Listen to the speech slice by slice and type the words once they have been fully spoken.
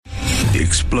The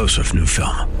explosive new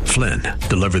film, Flynn,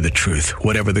 deliver the truth,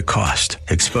 whatever the cost,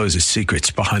 exposes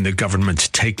secrets behind the government's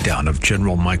takedown of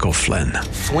General Michael Flynn.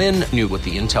 Flynn knew what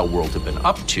the intel world had been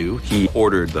up to. He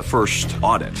ordered the first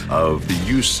audit of the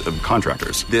use of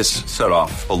contractors. This set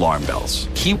off alarm bells.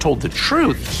 He told the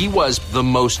truth. He was the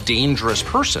most dangerous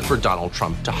person for Donald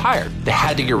Trump to hire. They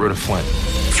had to get rid of Flynn.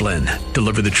 Flynn,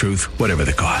 deliver the truth, whatever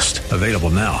the cost. Available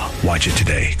now. Watch it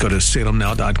today. Go to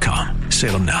salemnow.com.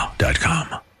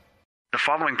 salemnow.com. The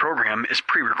following program is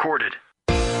pre-recorded.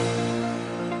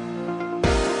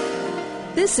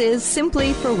 This is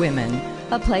Simply for Women,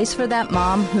 a place for that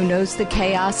mom who knows the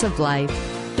chaos of life,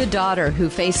 the daughter who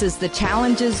faces the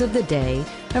challenges of the day,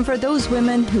 and for those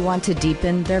women who want to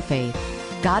deepen their faith.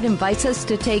 God invites us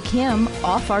to take Him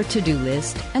off our to-do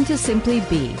list and to simply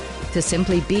be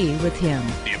with Him.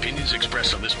 The opinions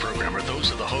expressed on this program are those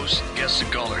of the hosts, guests,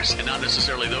 and callers, and not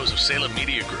necessarily those of Salem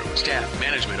Media Group, staff,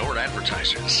 management, or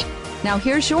advertisers. Now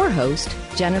here's your host,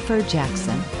 Jennifer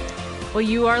Jackson. Well,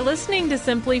 you are listening to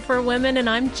Simply for Women, and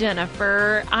I'm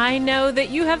Jennifer. I know that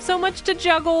you have so much to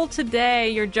juggle today.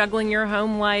 You're juggling your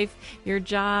home life, your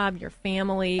job, your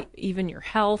family, even your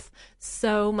health.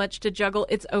 So much to juggle.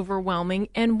 It's overwhelming.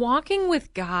 And walking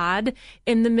with God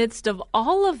in the midst of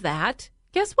all of that,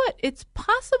 guess what? It's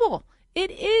possible.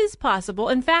 It is possible.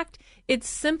 In fact, it's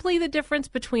simply the difference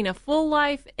between a full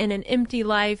life and an empty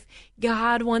life.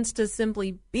 God wants to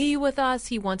simply be with us.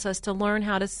 He wants us to learn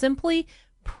how to simply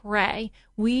pray.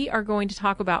 We are going to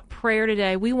talk about prayer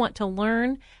today. We want to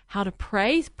learn how to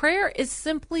pray. Prayer is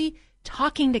simply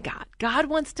talking to God. God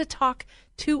wants to talk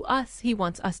to us. He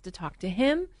wants us to talk to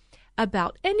Him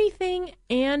about anything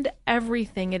and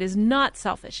everything. It is not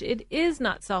selfish. It is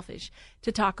not selfish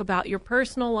to talk about your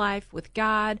personal life with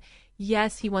God.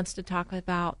 Yes, He wants to talk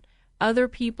about other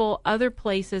people, other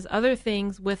places, other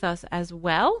things with us as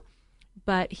well.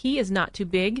 But He is not too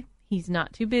big. He's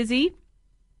not too busy.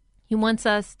 He wants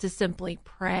us to simply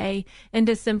pray and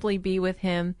to simply be with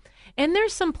Him. And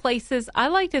there's some places I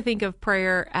like to think of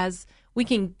prayer as we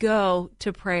can go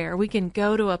to prayer. We can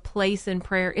go to a place in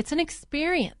prayer. It's an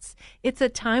experience. It's a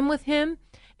time with Him.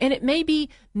 And it may be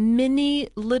many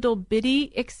little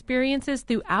bitty experiences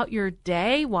throughout your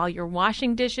day while you're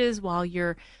washing dishes, while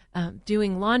you're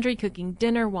doing laundry, cooking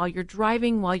dinner, while you're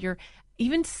driving, while you're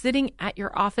even sitting at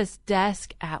your office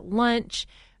desk at lunch,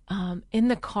 in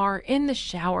the car, in the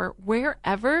shower,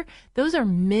 wherever. Those are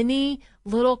many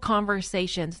little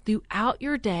conversations throughout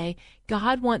your day.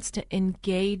 God wants to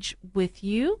engage with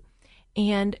you,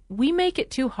 and we make it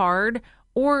too hard,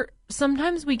 or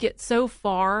sometimes we get so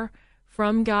far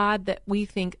from God that we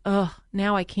think,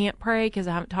 now I can't pray because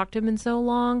I haven't talked to Him in so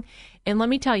long. And let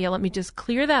me tell you, let me just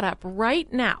clear that up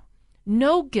right now.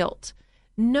 No guilt,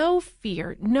 no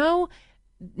fear,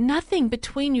 nothing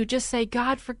between you. Just say,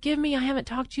 God, forgive me. I haven't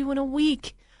talked to you in a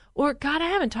week. Or, God, I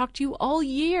haven't talked to you all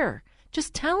year.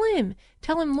 Just tell Him,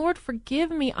 Lord, forgive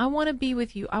me. I want to be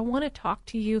with you. I want to talk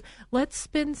to you. Let's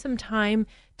spend some time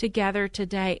together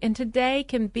today. And today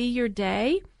can be your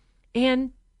day.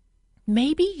 And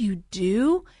maybe you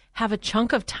do have a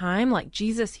chunk of time like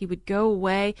Jesus. He would go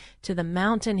away to the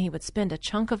mountain. He would spend a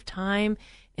chunk of time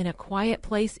in a quiet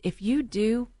place. If you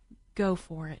do, go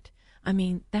for it. I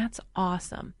mean, that's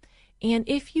awesome. And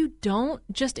if you don't,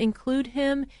 just include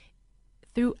Him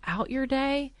throughout your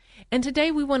day. And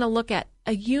today we want to look at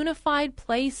a unified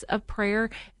place of prayer.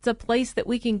 It's a place that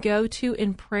we can go to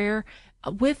in prayer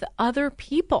with other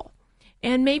people.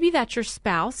 And maybe that's your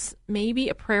spouse, maybe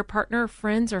a prayer partner,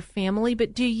 friends, or family.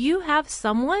 But do you have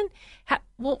someone?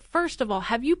 Well, first of all,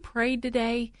 have you prayed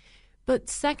today?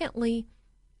 But secondly,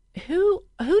 who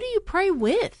do you pray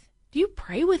with? Do you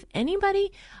pray with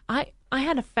anybody? I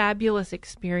had a fabulous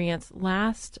experience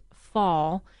last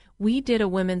fall. We did a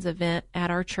women's event at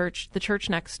our church, the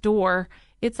church next door.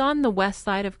 It's on the west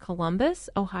side of Columbus,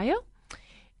 Ohio.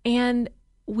 And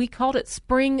we called it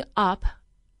Spring Up.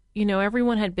 You know,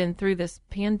 everyone had been through this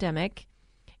pandemic,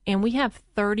 and we have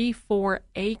 34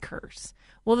 acres.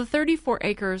 Well, the 34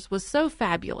 acres was so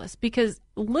fabulous because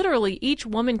literally each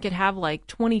woman could have like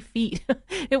 20 feet.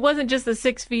 It wasn't just the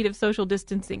 6 feet of social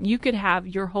distancing. You could have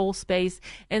your whole space.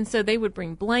 And so they would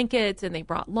bring blankets and they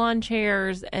brought lawn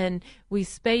chairs and we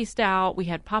spaced out. We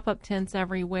had pop-up tents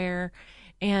everywhere.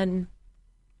 And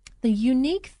the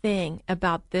unique thing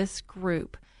about this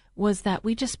group was that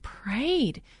we just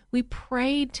prayed. We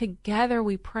prayed together.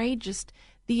 We prayed just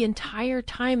the entire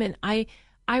time. And I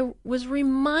was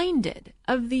reminded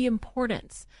of the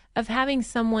importance of having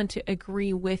someone to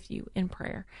agree with you in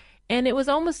prayer. And it was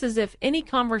almost as if any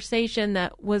conversation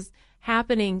that was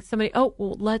happening, somebody,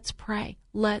 let's pray.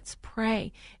 Let's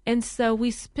pray. And so we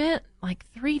spent like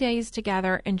 3 days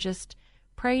together and just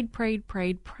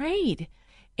prayed.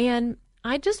 And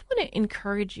I just want to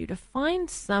encourage you to find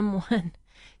someone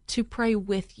to pray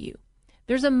with you.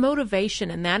 There's a motivation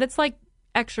in that. It's like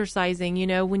exercising,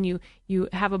 when you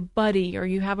have a buddy or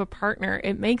you have a partner,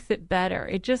 it makes it better.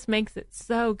 It just makes it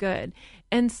so good.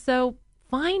 And so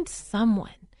find someone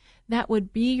that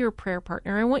would be your prayer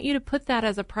partner. I want you to put that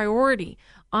as a priority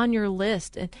on your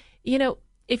list. And,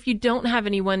 if you don't have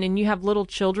anyone and you have little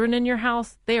children in your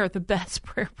house, they are the best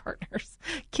prayer partners.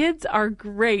 Kids are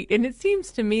great. And it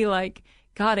seems to me like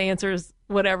God answers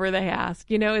whatever they ask.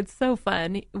 It's so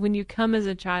fun when you come as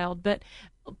a child. But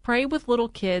pray with little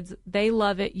kids. They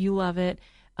love it. You love it.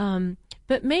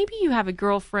 But maybe you have a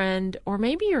girlfriend or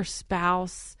maybe your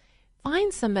spouse.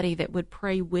 Find somebody that would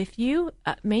pray with you.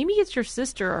 Maybe it's your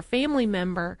sister or family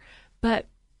member. But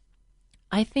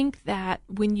I think that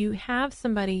when you have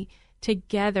somebody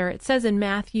together, it says in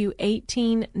Matthew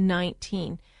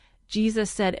 18:19,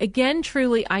 Jesus said, "Again,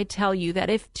 truly, I tell you that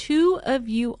if two of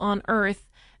you on earth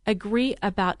agree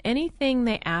about anything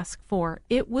they ask for,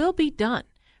 it will be done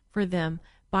for them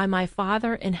by my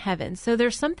Father in heaven." So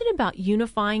there's something about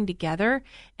unifying together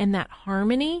and that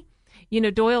harmony.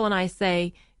 Doyle and I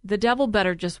say, the devil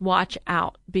better just watch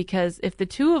out, because if the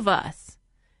two of us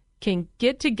can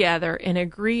get together and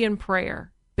agree in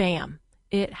prayer, bam,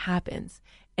 it happens.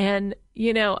 And,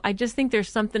 I just think there's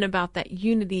something about that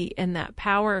unity and that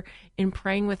power in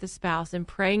praying with a spouse and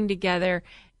praying together.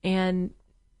 And,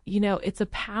 it's a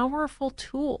powerful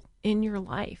tool in your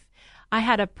life. I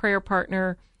had a prayer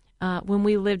partner when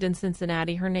we lived in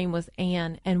Cincinnati. Her name was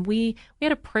Ann, and we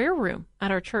had a prayer room at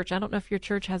our church. I don't know if your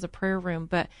church has a prayer room,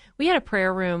 but we had a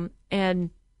prayer room, and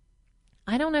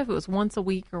I don't know if it was once a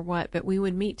week or what, but we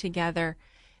would meet together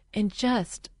and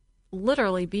just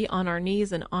literally be on our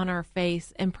knees and on our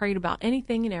face and prayed about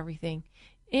anything and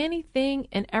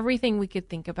everything we could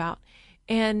think about.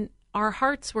 And our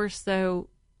hearts were so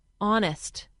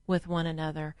honest with one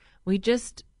another. We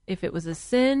just, if it was a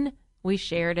sin, we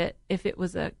shared it. If it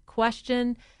was a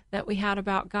question that we had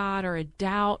about God or a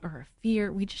doubt or a fear,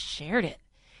 we just shared it.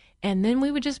 And then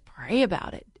we would just pray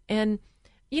about it. And,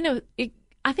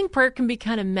 I think prayer can be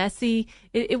kind of messy.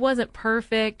 It wasn't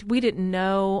perfect. We didn't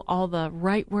know all the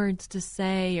right words to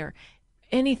say or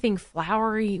anything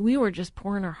flowery. We were just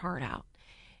pouring our heart out.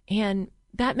 And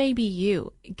that may be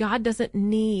you. God doesn't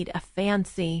need a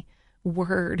fancy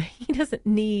word. He doesn't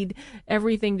need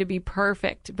everything to be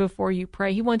perfect before you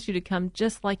pray. He wants you to come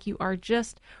just like you are,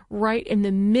 just right in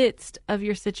the midst of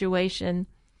your situation.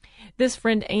 This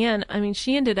friend, Ann,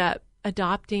 she ended up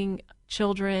adopting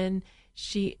children.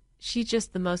 She's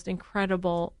just the most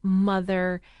incredible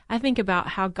mother. I think about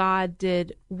how God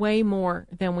did way more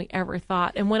than we ever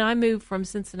thought. And when I moved from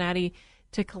Cincinnati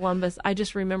to Columbus, I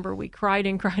just remember we cried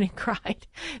and cried and cried,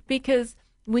 because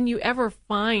when you ever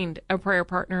find a prayer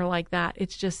partner like that,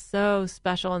 it's just so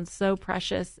special and so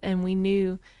precious. And we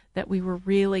knew that we were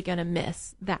really going to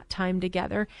miss that time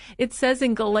together. It says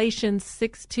in Galatians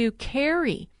 6:2,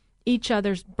 carry each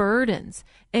other's burdens,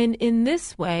 and in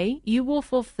this way you will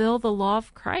fulfill the law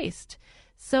of Christ.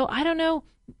 So I don't know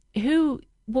who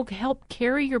will help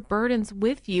carry your burdens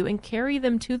with you and carry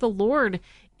them to the Lord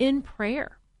in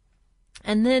prayer.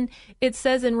 And then it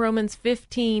says in Romans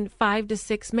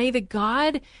 15:5-6, may the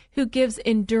God who gives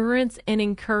endurance and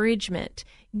encouragement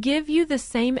give you the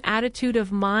same attitude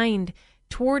of mind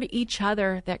toward each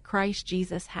other that Christ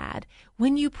Jesus had.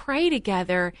 When you pray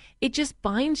together, it just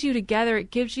binds you together.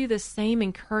 It gives you the same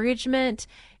encouragement,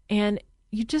 and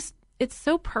it's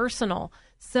so personal.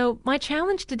 So my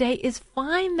challenge today is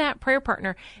find that prayer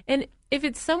partner. And if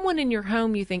it's someone in your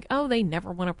home you think, oh, they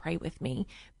never want to pray with me.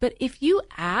 But if you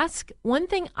ask, one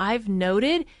thing I've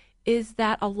noted is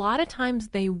that a lot of times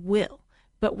they will,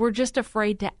 but we're just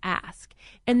afraid to ask.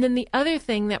 And then the other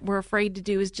thing that we're afraid to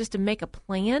do is just to make a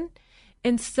plan.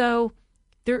 And so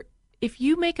if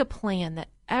you make a plan that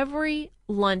every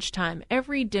lunchtime,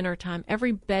 every dinner time,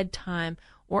 every bedtime,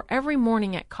 or every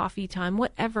morning at coffee time,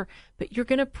 whatever, but you're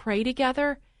going to pray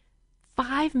together,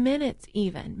 5 minutes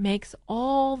even makes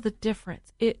all the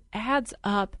difference. It adds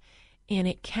up and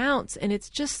it counts, and it's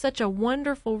just such a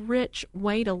wonderful, rich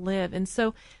way to live. And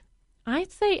so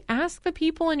I'd say ask the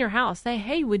people in your house, say,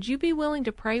 hey, would you be willing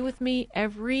to pray with me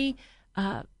every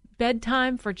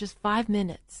bedtime for just 5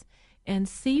 minutes? And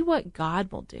see what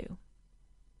God will do.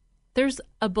 There's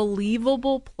a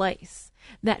believable place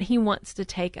that he wants to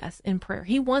take us in prayer.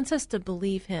 He wants us to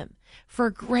believe him for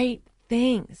great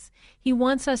things. He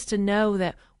wants us to know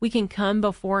that we can come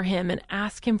before him and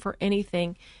ask him for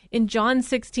anything. In John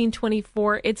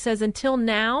 16:24, it says, until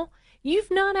now,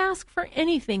 you've not asked for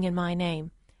anything in my name.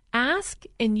 Ask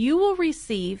and you will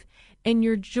receive, and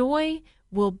your joy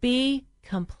will be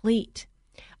complete.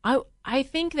 I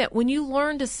think that when you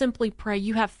learn to simply pray,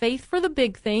 you have faith for the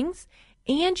big things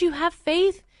and you have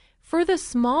faith for the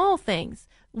small things.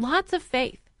 Lots of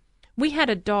faith. We had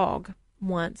a dog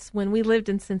once when we lived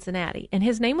in Cincinnati, and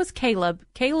his name was Caleb.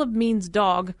 Caleb means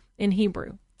dog in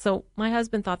Hebrew. So my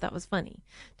husband thought that was funny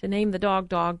to name the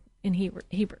dog in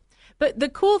Hebrew. But the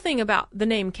cool thing about the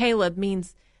name Caleb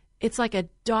means it's like a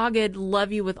dogged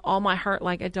love you with all my heart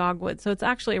like a dog would. So it's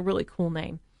actually a really cool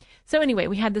name. So anyway,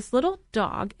 we had this little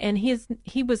dog, and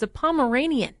he was a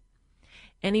Pomeranian,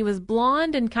 and he was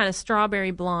blonde and kind of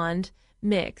strawberry blonde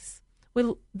mix.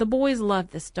 Well, the boys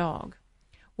loved this dog.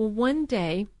 Well, one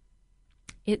day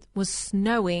it was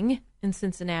snowing in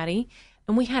Cincinnati,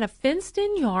 and we had a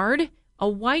fenced-in yard, a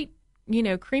white,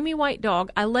 creamy white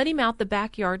dog. I let him out the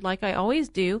backyard like I always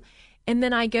do, and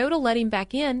then I go to let him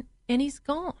back in, and he's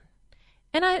gone.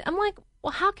 And I'm like,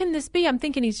 well, how can this be? I'm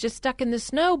thinking he's just stuck in the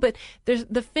snow, but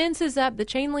the fence is up, the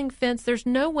chain link fence. There's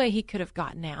no way he could have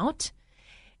gotten out.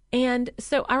 And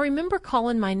so I remember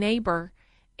calling my neighbor,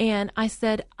 and I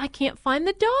said, I can't find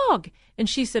the dog. And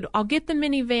she said, I'll get the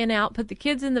minivan out, put the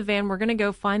kids in the van. We're going to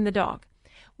go find the dog.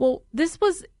 Well, this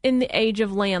was in the age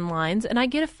of landlines, and I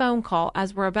get a phone call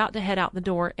as we're about to head out the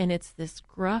door, and it's this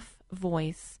gruff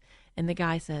voice, and the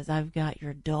guy says, I've got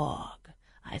your dog.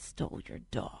 I stole your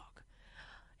dog.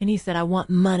 And he said, I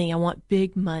want money. I want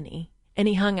big money. And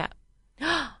he hung up.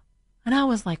 And I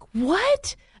was like,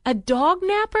 what? A dog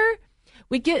napper?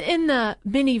 We get in the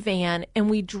minivan and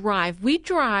we drive. We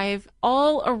drive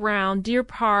all around Deer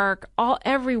Park,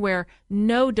 everywhere.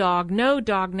 No dog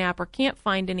napper. Can't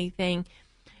find anything.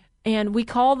 And we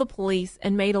called the police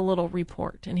and made a little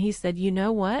report. And he said, you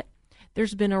know what?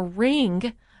 There's been a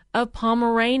ring of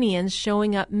Pomeranians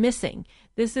showing up missing.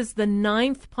 This is the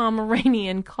 9th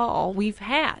Pomeranian call we've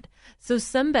had. So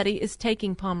somebody is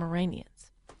taking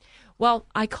Pomeranians. Well,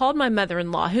 I called my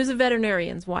mother-in-law, who's a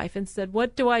veterinarian's wife, and said,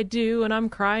 what do I do? And I'm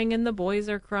crying, and the boys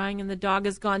are crying, and the dog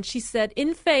is gone. She said,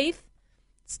 in faith,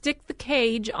 stick the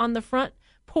cage on the front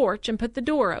porch and put the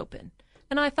door open.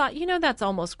 And I thought, that's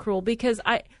almost cruel, because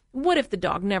what if the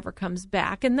dog never comes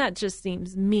back? And that just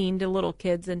seems mean to little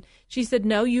kids. And she said,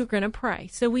 no, you're going to pray.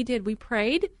 So we did. We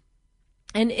prayed.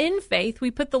 And in faith, we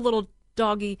put the little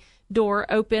doggy door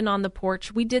open on the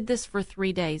porch. We did this for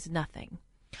 3 days, nothing.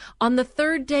 On the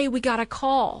 3rd day, we got a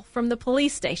call from the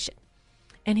police station.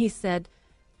 And he said,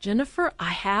 Jennifer, I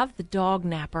have the dog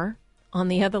napper on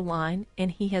the other line,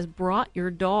 and he has brought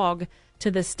your dog to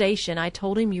the station. I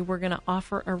told him you were going to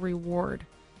offer a reward.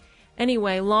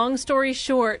 Anyway, long story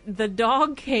short, the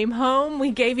dog came home.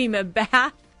 We gave him a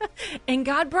bath. And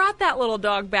God brought that little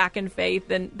dog back in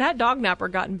faith, and that dog napper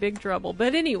got in big trouble.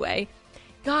 But anyway,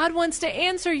 God wants to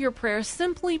answer your prayers.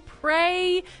 Simply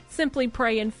pray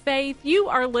in faith. You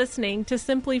are listening to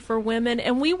Simply for Women,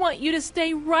 and we want you to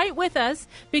stay right with us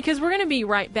because we're going to be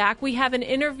right back. We have an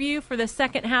interview for the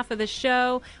second half of the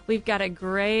show. We've got a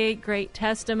great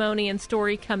testimony and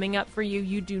story coming up for you.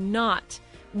 You do not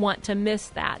want to miss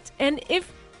that. And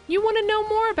if you want to know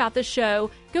more about the show,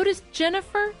 go to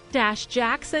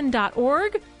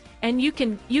jennifer-jackson.org and you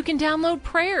can download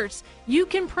prayers. You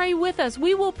can pray with us.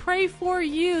 We will pray for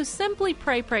you. Simply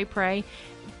pray.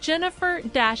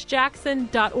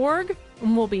 jennifer-jackson.org,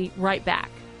 and we'll be right back.